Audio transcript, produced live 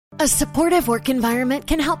A supportive work environment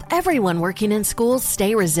can help everyone working in schools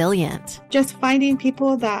stay resilient. Just finding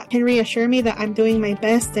people that can reassure me that I'm doing my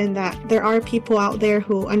best and that there are people out there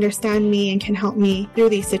who understand me and can help me through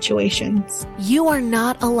these situations. You are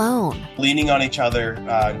not alone. Leaning on each other,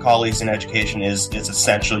 colleagues in education is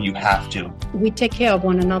essential. You have to. We take care of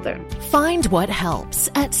one another. Find what helps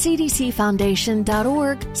at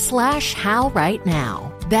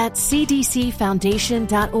cdcfoundation.org/howrightnow. That's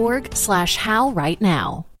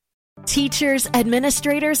cdcfoundation.org/howrightnow. Teachers,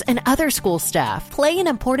 administrators, and other school staff play an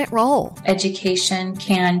important role. Education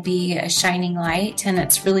can be a shining light, and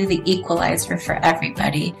it's really the equalizer for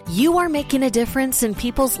everybody. You are making a difference in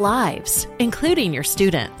people's lives, including your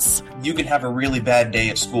students. You can have a really bad day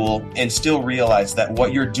at school and still realize that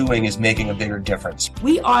what you're doing is making a bigger difference.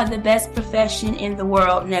 We are the best profession in the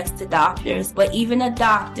world next to doctors, but even a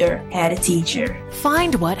doctor had a teacher.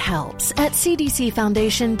 Find what helps at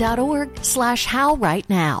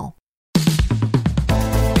cdcfoundation.org/howrightnow.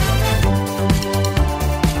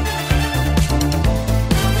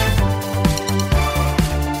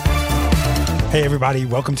 Hey everybody,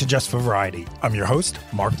 welcome to Just for Variety. I'm your host,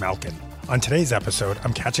 Mark Malkin. On today's episode,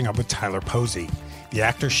 I'm catching up with Tyler Posey, the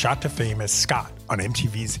actor shot to fame as Scott on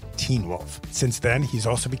MTV's Teen Wolf. Since then, he's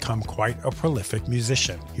also become quite a prolific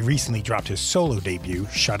musician. He recently dropped his solo debut,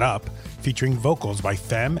 Shut Up, featuring vocals by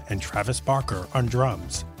Femme and Travis Barker on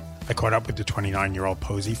drums. I caught up with the 29-year-old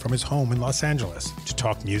Posey from his home in Los Angeles to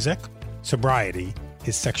talk music, sobriety,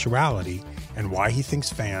 his sexuality, and why he thinks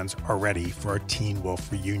fans are ready for a Teen Wolf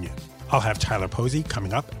reunion. I'll have Tyler Posey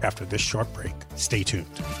coming up after this short break. Stay tuned.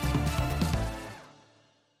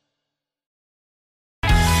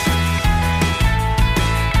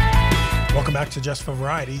 Welcome back to Just for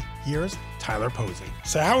Variety. Here's Tyler Posey.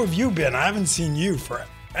 So how have you been? I haven't seen you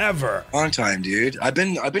forever. Long time, dude. I've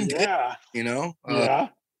been good, you know?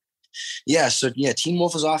 So Teen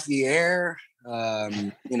Wolf is off the air. A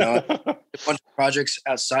bunch of projects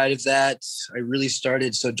outside of that. I really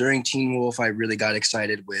started. So during Teen Wolf, I really got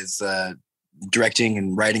excited with directing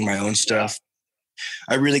and writing my own stuff.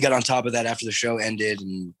 I really got on top of that after the show ended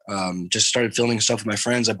and just started filming stuff with my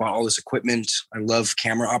friends. I bought all this equipment. I love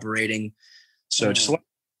camera operating. So just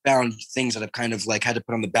found things that I've kind of like had to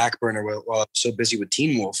put on the back burner while I'm so busy with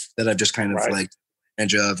Teen Wolf that I've just kind of like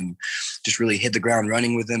edge of and just really hit the ground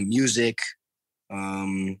running with them. Music.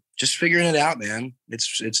 Just figuring it out, man.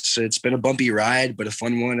 It's been a bumpy ride, but a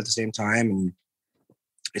fun one at the same time. And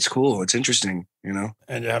it's cool. It's interesting, you know?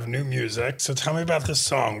 And you have new music. So tell me about this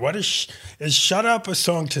song. What is Shut Up a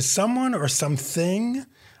song to someone or something?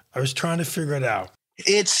 I was trying to figure it out.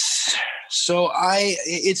 It's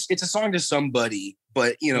a song to somebody,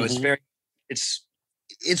 but you know, it's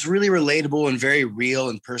really relatable and very real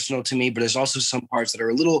and personal to me, but there's also some parts that are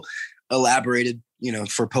a little elaborated, you know,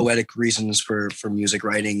 for poetic reasons for music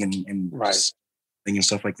writing and and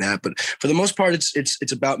stuff like that. But for the most part,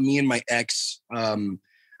 it's about me and my ex.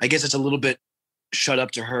 I guess it's a little bit shut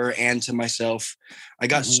up to her and to myself. I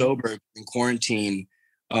got sober in quarantine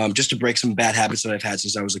just to break some bad habits that I've had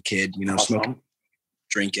since I was a kid, you know, smoking,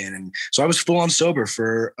 drinking. And so I was full on sober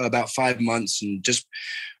for about 5 months and just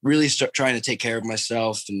really trying to take care of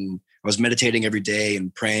myself. And I was meditating every day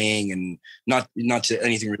and praying and not to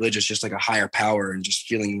anything religious, just like a higher power and just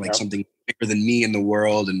feeling like something bigger than me in the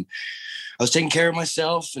world. And I was taking care of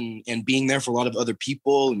myself and being there for a lot of other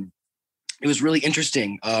people. And it was really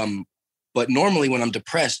interesting. But normally when I'm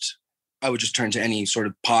depressed, I would just turn to any sort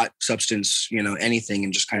of pot, substance, you know, anything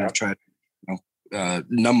and just kind of try to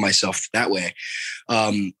numb myself that way.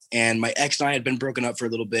 And my ex and I had been broken up for a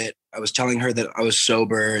little bit. I was telling her that I was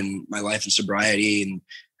sober and my life in sobriety and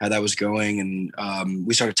how that was going. And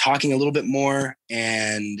we started talking a little bit more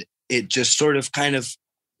and it just sort of kind of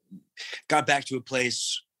got back to a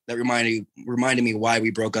place that reminded me why we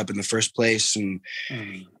broke up in the first place. And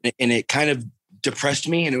it kind of depressed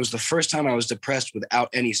me. And it was the first time I was depressed without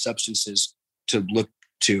any substances to look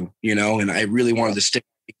to, you know, and I really wanted to stick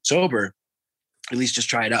sober, at least just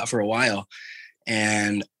try it out for a while.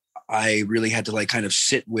 And I really had to like kind of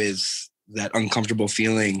sit with that uncomfortable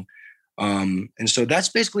feeling. And so that's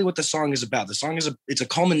basically what the song is about. The song it's a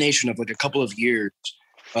culmination of like a couple of years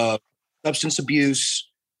of substance abuse,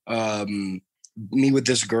 me with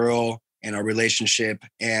this girl and our relationship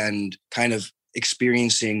and kind of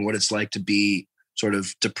experiencing what it's like to be sort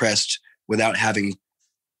of depressed without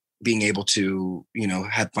being able to, you know,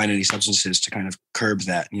 find any substances to kind of curb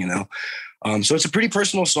that, you know? So it's a pretty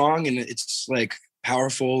personal song and it's like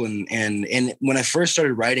powerful. And when I first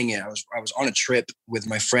started writing it, I was on a trip with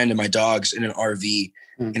my friend and my dogs in an RV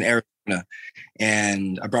in Arizona.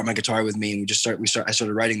 And I brought my guitar with me and I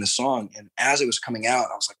started writing the song. And as it was coming out,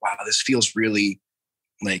 I was like, wow, this feels really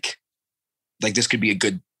like this could be a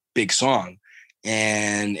good big song.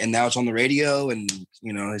 And now it's on the radio, and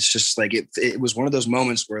you know, it's just like it was one of those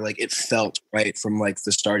moments where like it felt right from like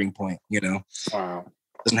the starting point, you know. Wow.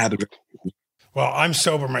 Doesn't happen. Well, I'm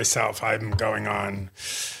sober myself. I'm going on,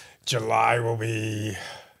 July will be,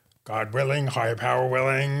 God willing, higher power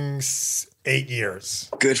willing, 8 years.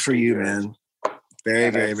 Good for you, man. Very,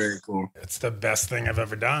 very, very cool. It's the best thing I've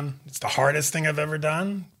ever done. It's the hardest thing I've ever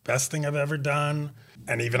done, best thing I've ever done.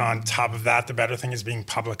 And even on top of that, the better thing is being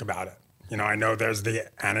public about it. You know, I know there's the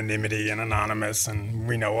anonymity and anonymous, and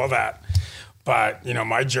we know all that. But, you know,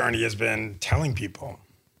 my journey has been telling people.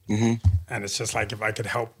 Mm-hmm. And it's just like, if I could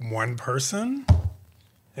help one person,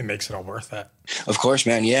 it makes it all worth it. Of course,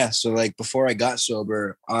 man. Yeah. So like before I got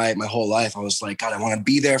sober, my whole life, I was like, God, I want to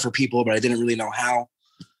be there for people, but I didn't really know how.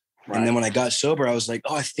 Right. And then when I got sober, I was like,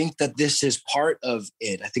 oh, I think that this is part of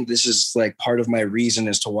it. I think this is like part of my reason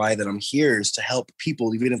as to why that I'm here, is to help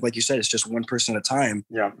people, even if, like you said, it's just one person at a time.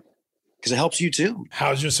 Yeah. Because it helps you too.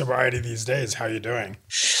 How's your sobriety these days? How are you doing?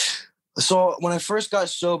 So when I first got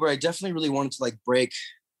sober, I definitely really wanted to like break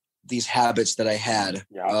these habits that I had.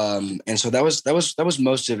 Yeah. And so that was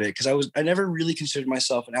most of it. Cause I never really considered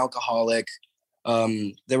myself an alcoholic.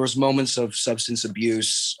 There was moments of substance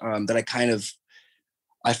abuse that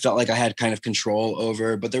I felt like I had kind of control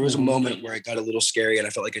over, but there was a moment where it got a little scary and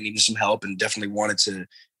I felt like I needed some help, and definitely wanted to,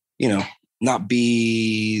 you know, not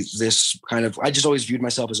be this kind of, I just always viewed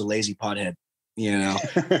myself as a lazy pothead, you know.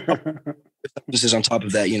 This is on top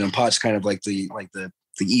of that, you know, pot's kind of like the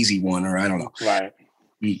easy one, or I don't know. Right.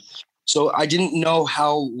 So I didn't know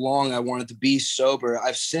how long I wanted to be sober.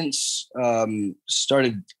 I've since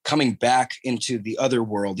started coming back into the other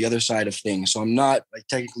world, the other side of things. So I'm not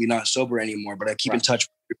technically not sober anymore, but I keep in touch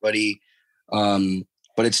with everybody.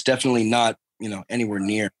 But it's definitely not, you know, anywhere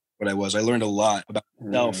near what I was. I learned a lot about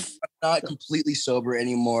myself. I'm not completely sober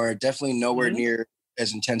anymore. Definitely nowhere near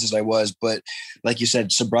as intense as I was. But like you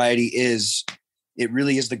said, sobriety it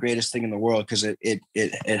really is the greatest thing in the world, because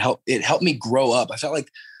it helped me grow up. I felt like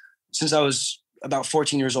since I was about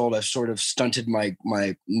 14 years old, I've sort of stunted my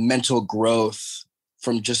mental growth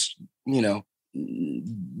from just, you know,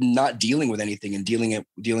 not dealing with anything and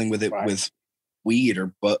dealing with it with weed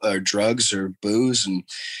or drugs or booze. And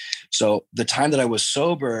so the time that I was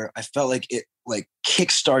sober, I felt like it like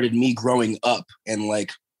kickstarted me growing up, and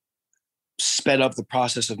like sped up the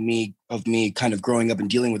process of me kind of growing up and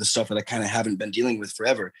dealing with the stuff that I kind of haven't been dealing with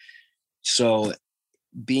forever. So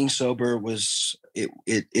being sober was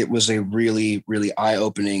a really, really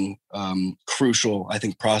eye-opening, crucial, I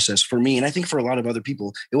think, process for me. And I think for a lot of other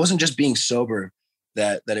people, it wasn't just being sober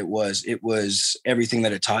that it was everything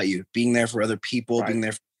that it taught you, being there for other people, being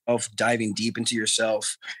there for yourself, diving deep into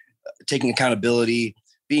yourself, taking accountability,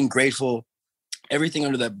 being grateful, everything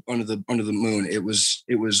under the moon. It was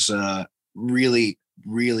really,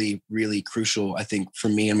 really, really crucial, I think, for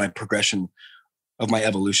me and my progression of my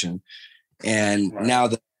evolution. And now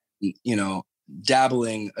that, you know,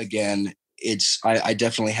 dabbling again, I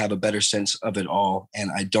definitely have a better sense of it all. And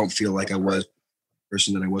I don't feel like I was the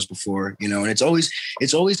person that I was before, you know. And it's always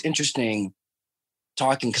interesting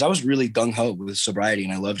talking, because I was really gung-ho with sobriety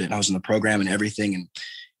and I loved it. And I was in the program and everything. And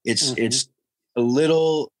it's a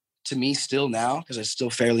little, to me still now, because I still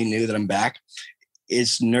fairly new that I'm back,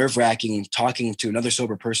 it's nerve-wracking talking to another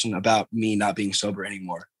sober person about me not being sober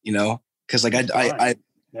anymore, you know? Because like I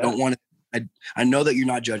don't want to, I know that you're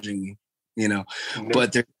not judging me, you know,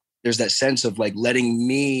 but there's that sense of like letting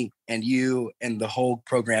me and you and the whole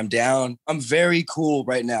program down. I'm very cool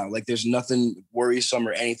right now. Like there's nothing worrisome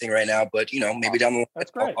or anything right now, but you know, maybe down the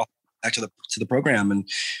line, I'll back to the program. And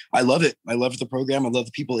I love it. I love the program. I love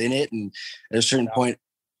the people in it. And at a certain point,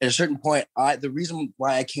 the reason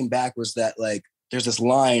why I came back was that like, there's this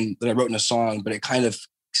line that I wrote in a song, but it kind of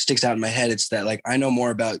sticks out in my head. It's that like, I know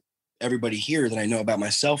more about everybody here than I know about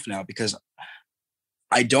myself now, because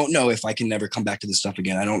I don't know if I can never come back to this stuff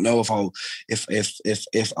again. I don't know if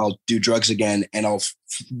I'll do drugs again and I'll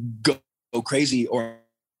go crazy, or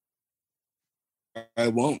I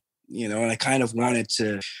won't, you know. And I kind of wanted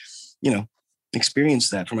to, you know, experience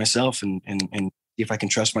that for myself and see if I can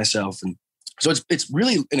trust myself. And so it's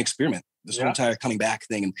really an experiment, this whole entire coming back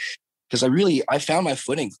thing. And because I found my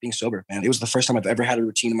footing being sober, man. It was the first time I've ever had a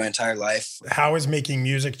routine in my entire life. How has making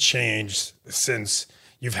music changed since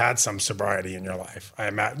you've had some sobriety in your life? I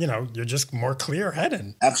imagine, you know, you're just more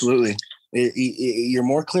clear-headed. Absolutely. You're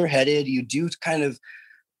more clear-headed. You do kind of,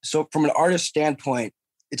 so from an artist standpoint,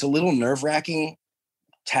 it's a little nerve-wracking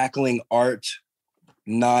tackling art,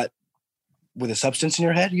 not with a substance in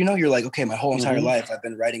your head. You know, you're like, okay, my whole entire life I've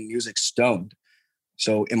been writing music stoned.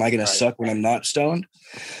 So am I going to suck when I'm not stoned?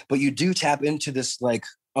 But you do tap into this like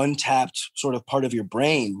untapped sort of part of your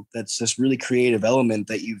brain. That's this really creative element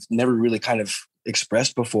that you've never really kind of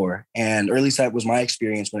expressed before. Or at least that was my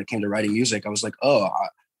experience when it came to writing music. I was like, oh,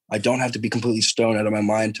 I don't have to be completely stoned out of my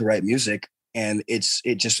mind to write music. And it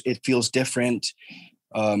feels different.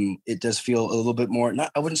 It does feel a little bit more,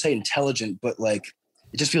 I wouldn't say intelligent, but like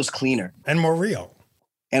it just feels cleaner. And more real.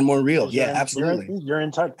 Yeah, absolutely. You're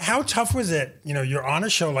in touch. How tough was it? You're on a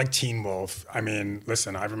show like Teen Wolf. I mean,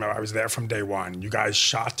 listen, I remember I was there from day one. You guys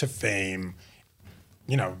shot to fame,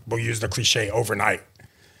 we'll use the cliche, overnight.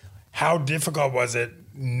 How difficult was it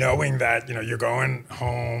knowing that, you're going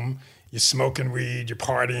home, you're smoking weed, you're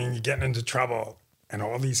partying, you're getting into trouble, and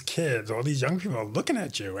all these kids, all these young people are looking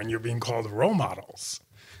at you and you're being called role models?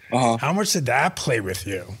 Uh-huh. How much did that play with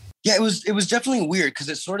you? Yeah, it was definitely weird because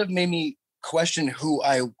it sort of made me question who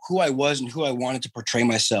I was and who I wanted to portray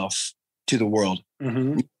myself to the world.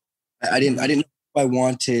 Mm-hmm. I didn't know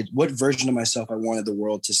what version of myself I wanted the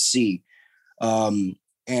world to see.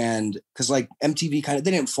 And because like MTV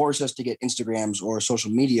they didn't force us to get Instagrams or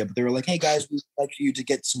social media, but they were like, hey guys, we'd like you to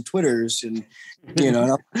get some Twitters, and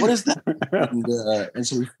what is that? And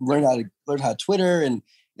so we learned how to Twitter,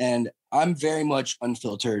 and I'm very much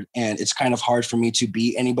unfiltered, and it's kind of hard for me to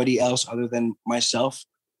be anybody else other than myself.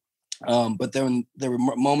 But then there were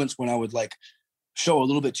moments when I would like show a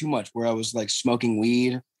little bit too much, where I was like smoking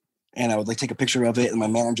weed and I would like take a picture of it, and my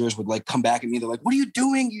managers would like come back at me. They're like, what are you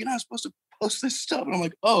doing? You're not supposed to post this stuff. And I'm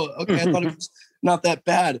like, oh, okay. I thought it was not that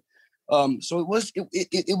bad. So it was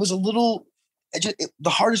a little, the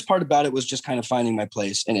hardest part about it was just kind of finding my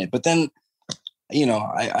place in it. But then,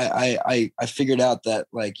 I figured out that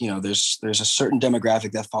like, there's a certain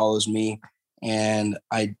demographic that follows me, and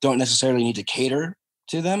I don't necessarily need to cater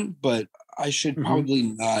to them, but I should probably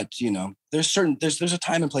not, there's a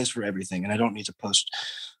time and place for everything. And I don't need to post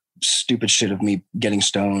stupid shit of me getting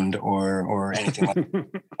stoned or anything like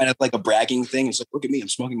that. Kind of like a bragging thing. It's like, look at me, I'm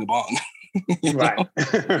smoking the bong. Right.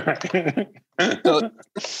 So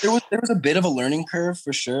there was a bit of a learning curve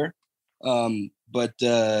for sure. But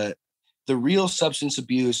the real substance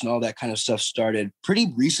abuse and all that kind of stuff started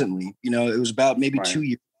pretty recently. It was about maybe 2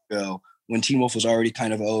 years ago when Teen Wolf was already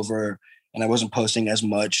kind of over and I wasn't posting as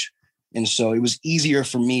much. And so it was easier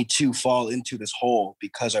for me to fall into this hole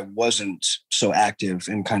because I wasn't so active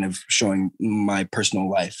and kind of showing my personal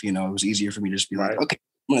life. It was easier for me to just be like, okay,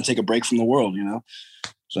 I'm going to take a break from the world,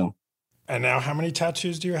 So. And now how many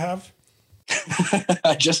tattoos do you have?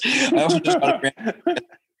 I also just got a brand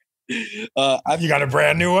you got a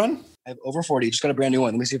brand new one? I have over 40. Just got a brand new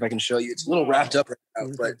one. Let me see if I can show you. It's a little wrapped up right now,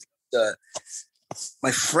 but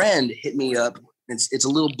my friend hit me up. It's a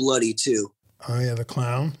little bloody too. Oh yeah, the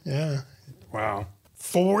clown. Yeah. Wow.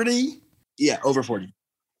 40? Yeah, over 40.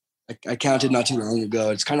 I counted not too long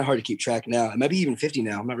ago. It's kind of hard to keep track now. It might be even 50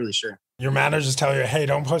 now. I'm not really sure. Your managers tell you, hey,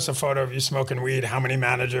 don't post a photo of you smoking weed. How many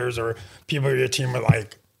managers or people on your team are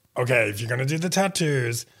like, okay, if you're going to do the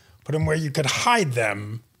tattoos, put them where you could hide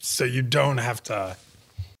them so you don't have to.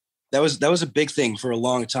 That was a big thing for a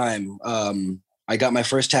long time. I got my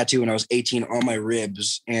first tattoo when I was 18 on my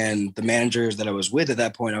ribs, and the managers that I was with at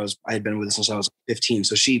that point, I had been with since I was 15.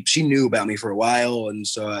 So she knew about me for a while. And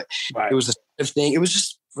so it was a thing. It was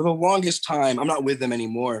just for the longest time, I'm not with them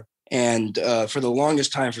anymore. And for the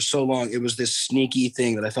longest time, for so long, it was this sneaky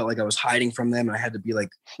thing that I felt like I was hiding from them. And I had to be like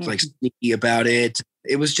sneaky about it.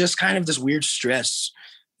 It was just kind of this weird stress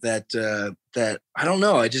that I don't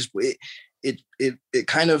know. It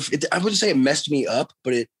kind of, I wouldn't say it messed me up,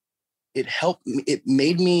 but it helped me. It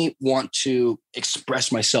made me want to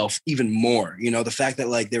express myself even more. The fact that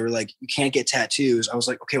like, they were like, you can't get tattoos. I was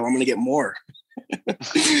like, okay, well, I'm going to get more.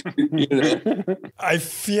 I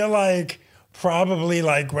feel like probably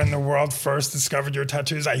like when the world first discovered your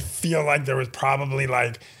tattoos, I feel like there was probably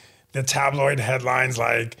like the tabloid headlines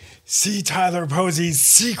like, see Tyler Posey's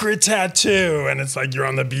secret tattoo. And it's like you're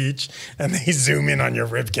on the beach and they zoom in on your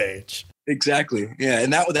rib cage. Exactly. Yeah.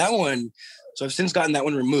 And that one, so I've since gotten that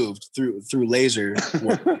one removed through laser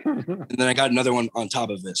work. And then I got another one on top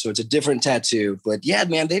of it. So it's a different tattoo. But yeah,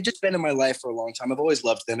 man, they've just been in my life for a long time. I've always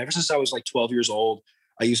loved them. Ever since I was like 12 years old,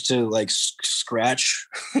 I used to like scratch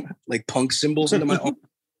like punk symbols into my own,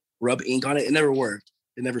 rub ink on it. It never worked.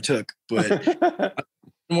 It never took. But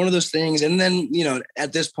one of those things. And then,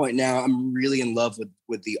 at this point now, I'm really in love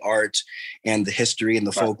with the art and the history and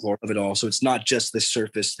the folklore of it all. So it's not just the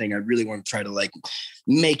surface thing. I really want to try to like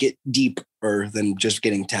make it deeper than just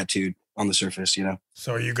getting tattooed on the surface,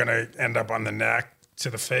 So are you going to end up on the neck to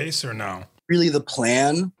the face or no? Really the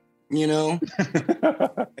plan, maybe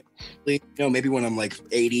when I'm like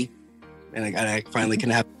 80 and I finally can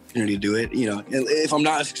have opportunity to do it, you know, and if I'm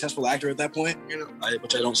not a successful actor at that point, you know,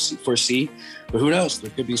 which I don't foresee, but who knows? There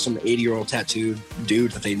could be some 80-year-old tattooed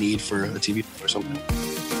dude that they need for a TV or something.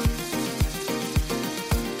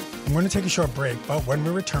 I'm going to take a short break, but when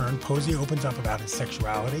we return, Posey opens up about his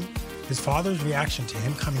sexuality, his father's reaction to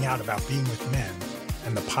him coming out about being with men,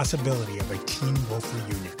 and the possibility of a Teen Wolf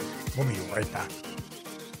reunion. We'll be right back.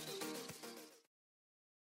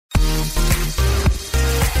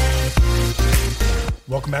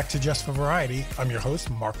 Welcome back to Just for Variety. I'm your host,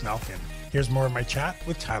 Mark Malkin. Here's more of my chat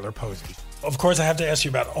with Tyler Posey. Of course, I have to ask you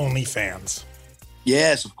about OnlyFans.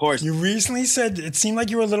 Yes, of course. You recently said it seemed like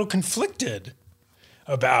you were a little conflicted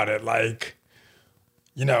about it. Like,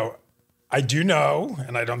 you know, I do know,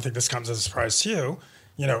 and I don't think this comes as a surprise to you,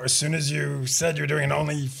 you know, as soon as you said you're doing an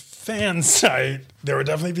OnlyFans site, there were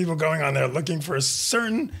definitely people going on there looking for a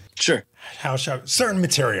certain certain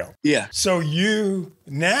material. Yeah. So you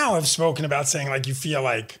now have spoken about saying like you feel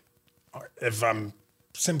like, if I'm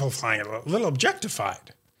simplifying it, a little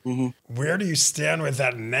objectified. Mm-hmm. Where do you stand with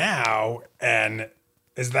that now? And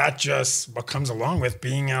is that just what comes along with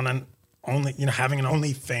being on having an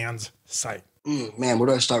OnlyFans site? Man, where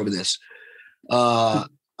do I start with this? I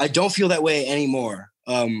don't feel that way anymore.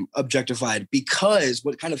 Objectified, because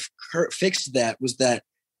what kind of fixed that was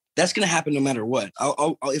that's going to happen no matter what.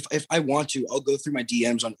 I'll if I want to, I'll go through my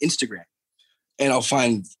DMs on Instagram and I'll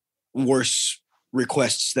find worse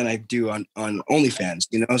requests than I do on OnlyFans,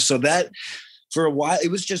 you know? So that for a while,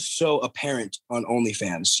 it was just so apparent on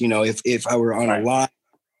OnlyFans, you know, if I were on a live,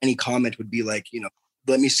 any comment would be like, you know,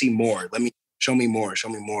 let me see more, show me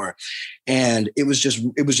more. And it was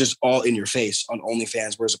just all in your face on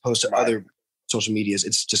OnlyFans, whereas opposed to other social medias,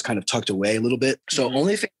 it's just kind of tucked away a little bit. So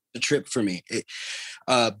OnlyFans is a trip for me.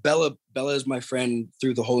 Bella is my friend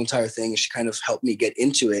through the whole entire thing. She kind of helped me get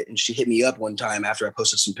into it. And she hit me up one time after I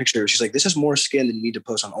posted some pictures. She's like, this is more skin than you need to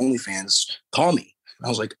post on OnlyFans. Call me. And I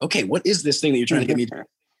was like, okay, what is this thing that you're trying to get me to?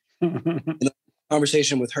 And the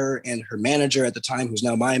conversation with her and her manager at the time, who's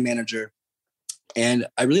now my manager. And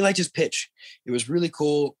I really liked his pitch. It was really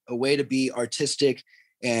cool, a way to be artistic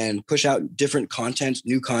and push out different content,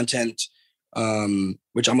 new content,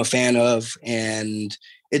 which I'm a fan of. And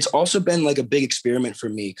it's also been like a big experiment for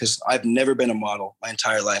me because I've never been a model my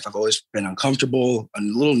entire life. I've always been uncomfortable, a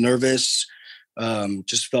little nervous,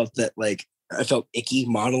 just felt that like I felt icky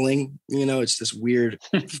modeling. You know, it's this weird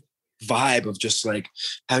vibe of just like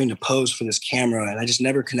having to pose for this camera, and I just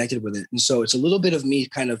never connected with it. And so it's a little bit of me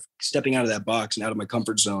kind of stepping out of that box and out of my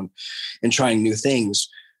comfort zone and trying new things.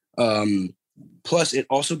 Plus, it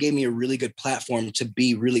also gave me a really good platform to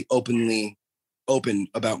be really open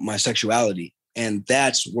about my sexuality. And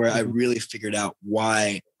that's where I really figured out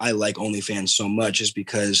why I like OnlyFans so much, is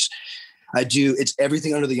because it's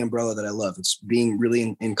everything under the umbrella that I love. It's being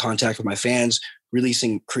really in contact with my fans,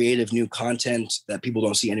 releasing creative new content that people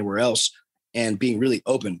don't see anywhere else, and being really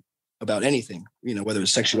open about anything, you know, whether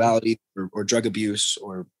it's sexuality or drug abuse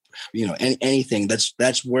or, you know, anything.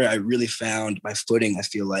 That's where I really found my footing, I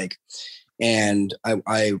feel like. And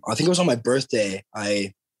I think it was on my birthday,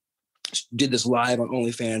 I did this live on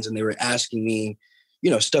OnlyFans, and they were asking me,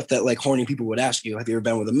 you know, stuff that like horny people would ask you. Have you ever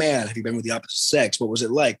been with a man? Have you been with the opposite sex? What was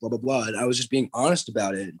it like? Blah, blah, blah. And I was just being honest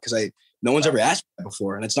about it because no one's ever asked me that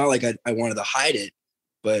before. And it's not like I wanted to hide it,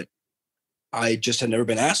 but I just had never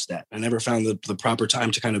been asked that. I never found the proper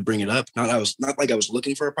time to kind of bring it up. Not like I was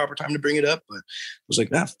looking for a proper time to bring it up, but I was like,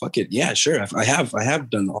 fuck it. Yeah, sure. I have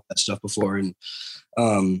done all that stuff before.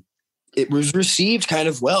 And, it was received kind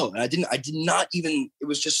of well. And I did not even, it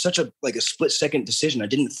was just such a split second decision. I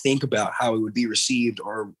didn't think about how it would be received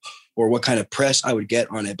or what kind of press I would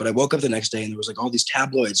get on it. But I woke up the next day and there was like all these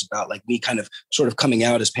tabloids about like me kind of sort of coming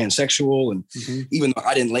out as pansexual. And even though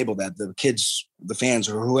I didn't label that, the kids, the fans,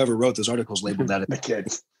 or whoever wrote those articles labeled that. The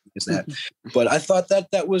kids. Is that. But I thought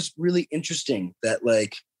that was really interesting, that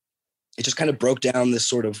like, it just kind of broke down this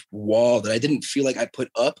sort of wall that I didn't feel like I put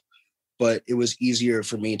up. But it was easier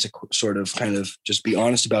for me to sort of kind of just be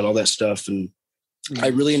honest about all that stuff. And I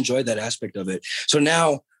really enjoyed that aspect of it. So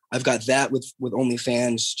now I've got that with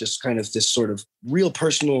OnlyFans, just kind of this sort of real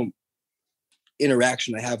personal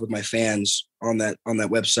interaction I have with my fans on that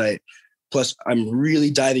website. Plus I'm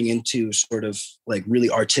really diving into sort of like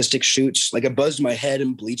really artistic shoots. Like I buzzed my head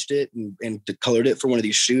and bleached it and colored it for one of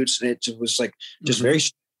these shoots. And it was like just very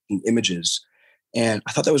images. And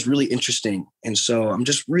I thought that was really interesting. And so I'm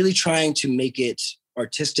just really trying to make it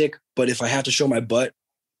artistic. But if I have to show my butt,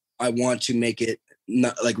 I want to make it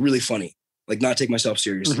not like really funny, like not take myself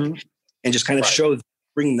seriously and just kind of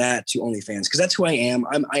bring that to OnlyFans. Cause that's who I am.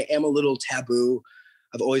 I am a little taboo.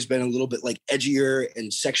 I've always been a little bit like edgier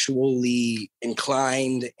and sexually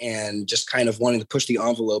inclined and just kind of wanting to push the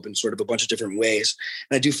envelope in sort of a bunch of different ways.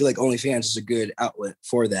 And I do feel like OnlyFans is a good outlet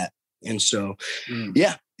for that. And so,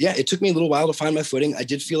 yeah, it took me a little while to find my footing. I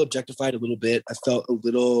did feel objectified a little bit. I felt a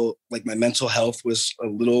little like my mental health was a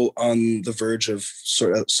little on the verge of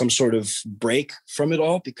some sort of break from it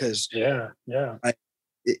all, because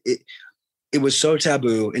it was so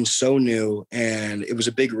taboo and so new, and it was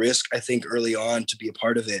a big risk, I think, early on to be a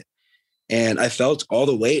part of it. And I felt all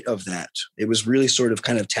the weight of that. It was really sort of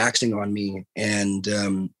kind of taxing on me. And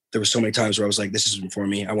there were so many times where I was like, this isn't for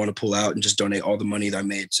me. I want to pull out and just donate all the money that I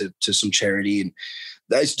made to some charity. And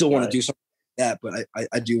I still want to do something like that, but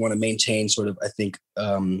I do want to maintain sort of, I think,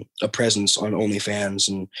 a presence on OnlyFans.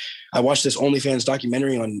 And I watched this OnlyFans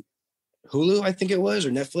documentary on Hulu, I think it was,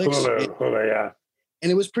 or Netflix. Hulu, yeah.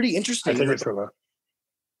 And it was pretty interesting. I think it's Hulu.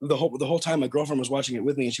 The whole time my girlfriend was watching it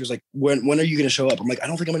with me, and she was like, when are you going to show up? I'm like, I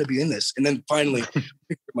don't think I'm going to be in this. And then finally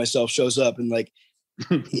myself shows up, and like,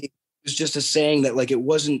 it was just a saying that like, it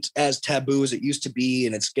wasn't as taboo as it used to be.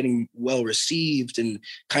 And it's getting well received, and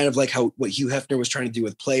kind of like what Hugh Hefner was trying to do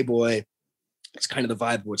with Playboy. It's kind of the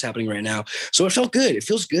vibe of what's happening right now. So it felt good. It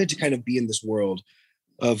feels good to kind of be in this world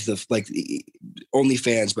of the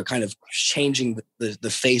OnlyFans, but kind of changing the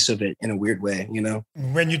face of it in a weird way, you know?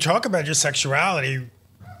 When you talk about your sexuality,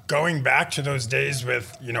 going back to those days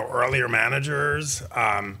with, earlier managers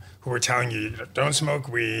who were telling you, don't smoke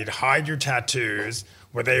weed, hide your tattoos,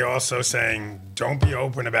 were they also saying, don't be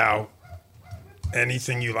open about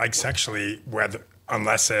anything you like sexually,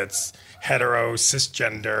 unless it's hetero,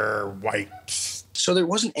 cisgender, white? So there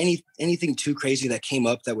wasn't anything too crazy that came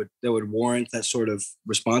up that would warrant that sort of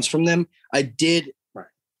response from them. I did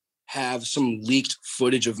have some leaked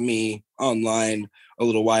footage of me online a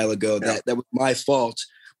little while ago that was my fault,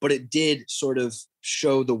 but it did sort of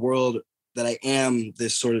show the world that I am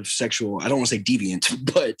this sort of sexual, I don't want to say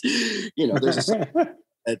deviant, but there's a side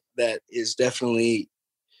that is definitely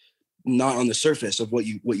not on the surface of what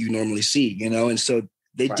you normally see, and so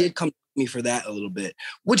they did come to me for that a little bit,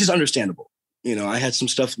 which is understandable. I had some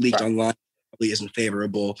stuff leaked online, probably isn't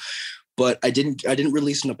favorable, but I didn't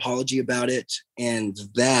release an apology about it. And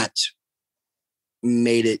that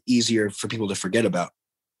made it easier for people to forget about,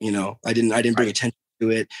 I didn't bring attention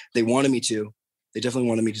to it. They wanted me to, they definitely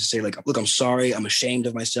wanted me to say like, look, I'm sorry. I'm ashamed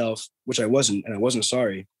of myself, which I wasn't, and I wasn't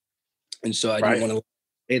sorry. And so I didn't want to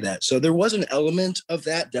say that. So there was an element of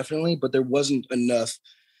that, definitely, but there wasn't enough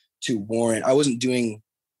to warrant. I wasn't doing,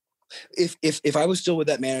 if I was still with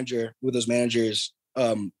those managers,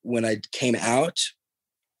 when I came out,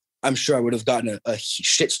 I'm sure I would have gotten a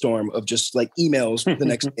shitstorm of just like emails the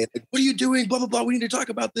next day. Like, what are you doing? Blah, blah, blah. We need to talk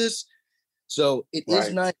about this. So it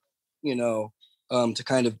is nice, to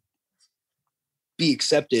kind of be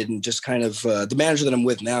accepted, and just kind of, the manager that I'm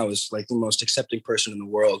with now is like the most accepting person in the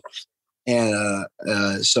world. And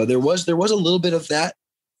so there was a little bit of that,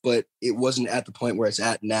 but it wasn't at the point where it's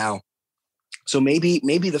at now. So maybe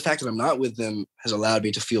the fact that I'm not with them has allowed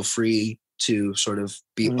me to feel free to sort of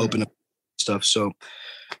be open up stuff. So,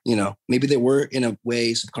 maybe they were in a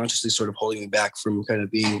way subconsciously sort of holding me back from kind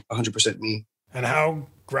of being 100% me. And how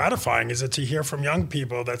gratifying is it to hear from young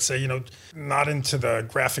people that say, not into the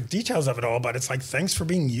graphic details of it all, but it's like, thanks for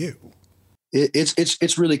being you.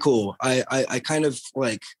 It's really cool. I kind of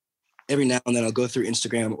like, every now and then I'll go through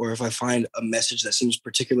Instagram, or if I find a message that seems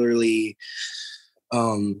particularly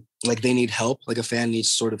like they need help, like a fan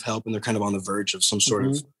needs sort of help and they're kind of on the verge of some sort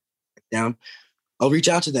of down, I'll reach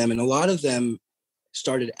out to them. And a lot of them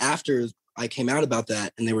started after I came out about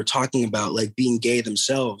that, and they were talking about like being gay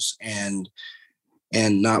themselves and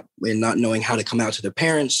not knowing how to come out to their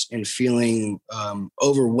parents, and feeling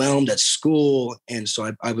overwhelmed at school. And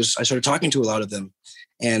so I started talking to a lot of them,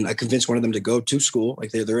 and I convinced one of them to go to school.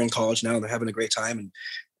 Like they're in college now, they're having a great time.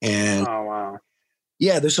 And oh wow.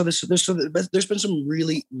 Yeah, there's been some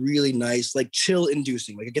really, really nice, like chill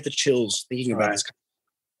inducing, like I get the chills thinking about this.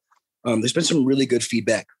 There's been some really good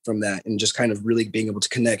feedback from that, and just kind of really being able to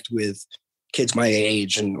connect with kids my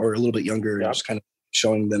age or a little bit younger, and just kind of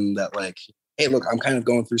showing them that like, hey, look, I'm kind of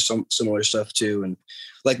going through some similar stuff too. And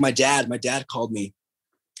like my dad called me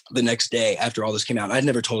the next day after all this came out. I'd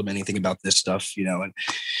never told him anything about this stuff, and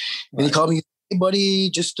he called me, hey buddy,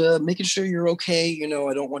 just making sure you're okay.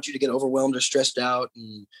 I don't want you to get overwhelmed or stressed out.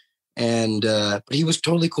 And but he was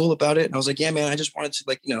totally cool about it. And I was like, yeah, man, I just wanted to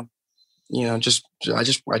like, I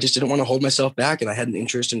just didn't want to hold myself back, and I had an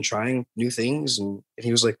interest in trying new things. And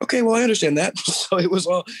he was like, okay, well, I understand that. So it was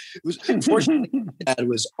unfortunately, my dad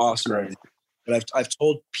was awesome. Right. But I've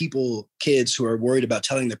told kids who are worried about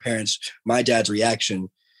telling their parents my dad's reaction,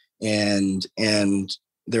 and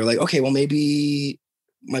they're like, okay, well, maybe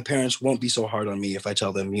my parents won't be so hard on me if I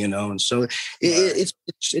tell them, and so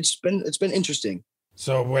it's been interesting.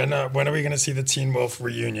 So when are we going to see the Teen Wolf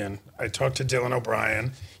reunion? I talked to Dylan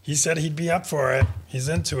O'Brien. He said he'd be up for it. He's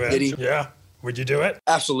into it. Did he? Yeah. Would you do it?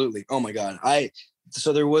 Absolutely. Oh my God.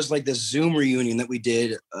 So there was like this Zoom reunion that we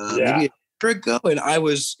did maybe a year ago, and I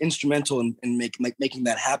was instrumental in making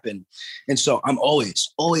that happen. And so I'm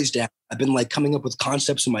always down. I've been like coming up with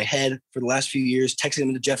concepts in my head for the last few years, texting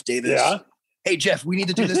them to Jeff Davis. Yeah. Hey Jeff, we need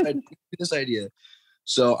to do this idea.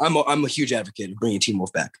 So I'm a huge advocate of bringing Teen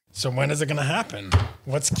Wolf back. So when is it going to happen?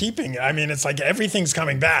 What's keeping? I mean, it's like everything's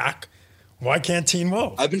coming back. Why can't Teen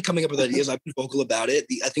Wolf? I've been coming up with ideas. I've been vocal about it.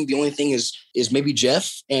 I think the only thing is maybe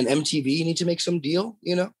Jeff and MTV need to make some deal,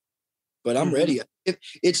 But I'm ready.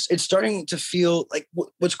 It's starting to feel like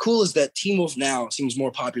what's cool is that Teen Wolf now seems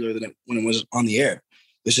more popular than when it was on the air.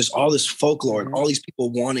 There's just all this folklore and all these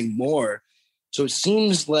people wanting more. So it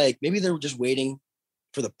seems like maybe they were just waiting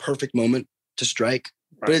for the perfect moment to strike.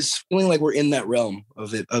 Right. But it's feeling like we're in that realm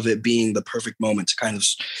of it being the perfect moment to kind of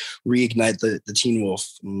reignite the Teen Wolf.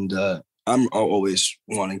 And I'm always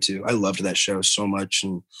wanting to. I loved that show so much,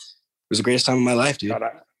 and it was the greatest time of my life, dude.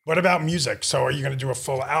 What about music? So are you going to do a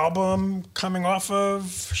full album coming off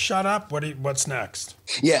of Shut Up? What's next?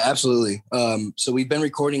 Yeah, absolutely. So we've been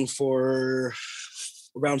recording for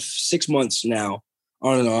around 6 months now,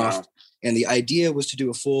 on and off. Wow. And the idea was to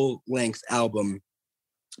do a full-length album,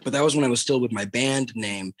 but that was when I was still with my band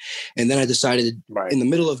name. And then I decided in the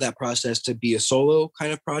middle of that process to be a solo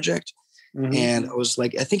kind of project. Mm-hmm. And I was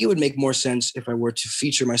like, I think it would make more sense if I were to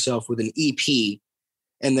feature myself with an EP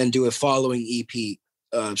and then do a following EP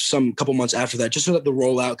some couple months after that, just so that the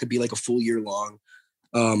rollout could be like a full year long.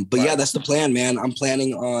 But yeah, that's the plan, man. I'm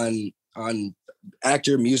planning on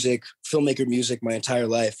actor music, filmmaker music my entire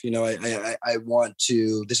life. I want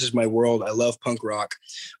to, this is my world. I love punk rock.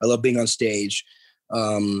 I love being on stage.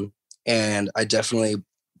 And I definitely,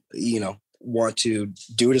 want to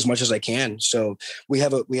do it as much as I can. So we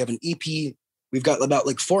have an EP. We've got about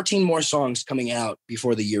like 14 more songs coming out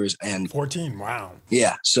before the year's end. 14. Wow.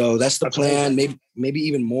 Yeah. So that's the plan. Maybe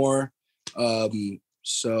even more.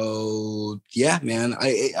 So yeah, man,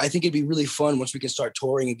 I think it'd be really fun once we can start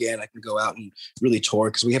touring again. I can go out and really tour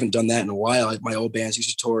because we haven't done that in a while. My old bands used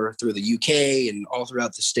to tour through the UK and all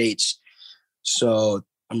throughout the States. So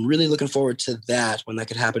I'm really looking forward to that when that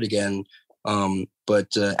could happen again.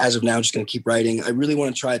 But as of now, I'm just going to keep writing. I really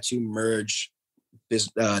want to try to merge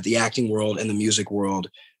the acting world and the music world.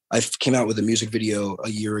 I came out with a music video a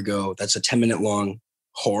year ago. That's a 10-minute long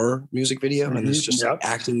horror music video, and there's just like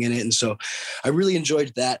acting in it. And so I really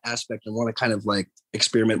enjoyed that aspect and want to kind of like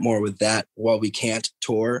experiment more with that while we can't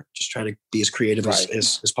tour, just try to be as creative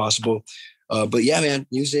as possible. But yeah, man,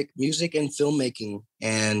 music and filmmaking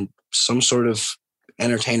and some sort of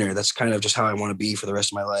entertainer. That's kind of just how I want to be for the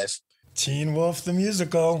rest of my life. Teen Wolf the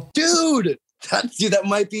musical. Dude, that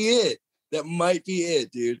might be it. That might be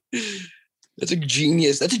it, dude. That's a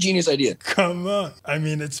genius idea. Come on. I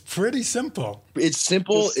mean, it's pretty simple. It's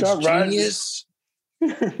simple. It's genius.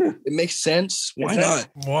 It makes sense. Why not?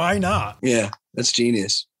 Why not? Yeah, that's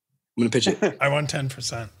genius. I'm going to pitch it. I want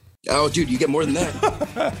 10%. Oh, dude, you get more than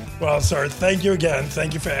that. Well, sir, thank you again.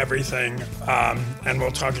 Thank you for everything. And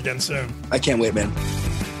we'll talk again soon. I can't wait, man.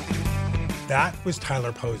 That was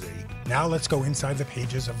Tyler Posey. Now let's go inside the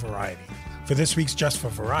pages of Variety. For this week's Just for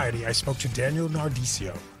Variety, I spoke to Daniel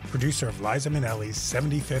Nardicio, producer of Liza Minnelli's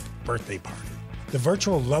 75th birthday party. The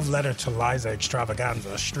virtual love letter to Liza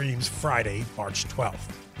extravaganza streams Friday, March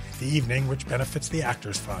 12th. The evening, which benefits the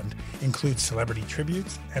Actors Fund, includes celebrity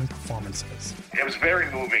tributes and performances. It was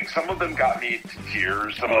very moving. Some of them got me to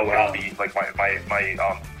tears. Some of them got me like my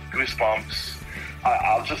goosebumps.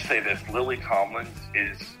 I'll just say this: Lily Tomlin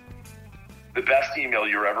is the best email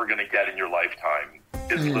you're ever going to get in your lifetime.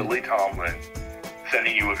 Is Lily Tomlin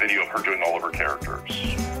sending you a video of her doing all of her characters.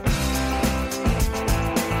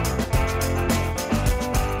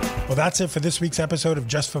 Well, that's it for this week's episode of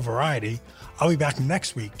Just for Variety. I'll be back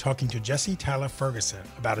next week talking to Jesse Tyler Ferguson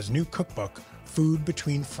about his new cookbook, Food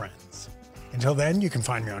Between Friends. Until then, you can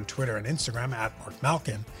find me on Twitter and Instagram at Mark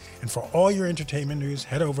Malkin. And for all your entertainment news,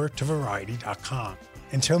 head over to Variety.com.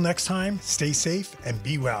 Until next time, stay safe and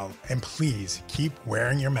be well. And please keep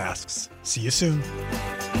wearing your masks. See you soon.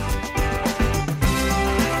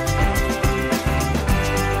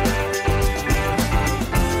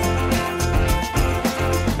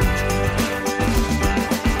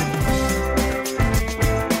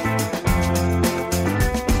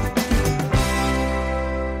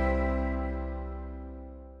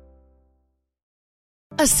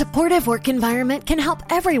 A supportive work environment can help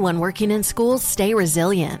everyone working in schools stay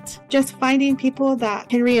resilient. Just finding people that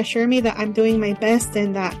can reassure me that I'm doing my best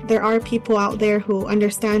and that there are people out there who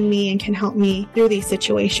understand me and can help me through these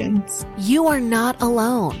situations. You are not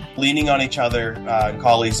alone. Leaning on each other,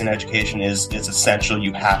 colleagues in education is essential.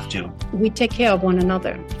 You have to. We take care of one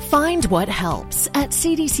another. Find what helps at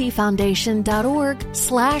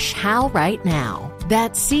cdcfoundation.org/howrightnow.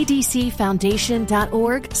 That's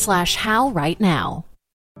cdcfoundation.org/howrightnow.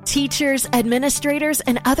 Teachers, administrators,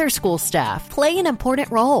 and other school staff play an important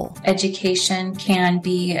role. Education can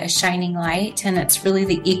be a shining light, and it's really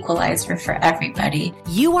the equalizer for everybody.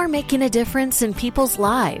 You are making a difference in people's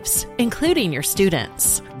lives, including your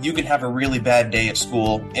students. You can have a really bad day at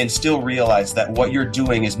school and still realize that what you're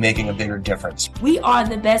doing is making a bigger difference. We are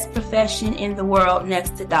the best profession in the world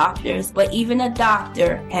next to doctors, but even a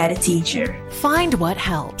doctor had a teacher. Find what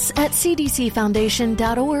helps at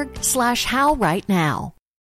cdcfoundation.org/howrightnow.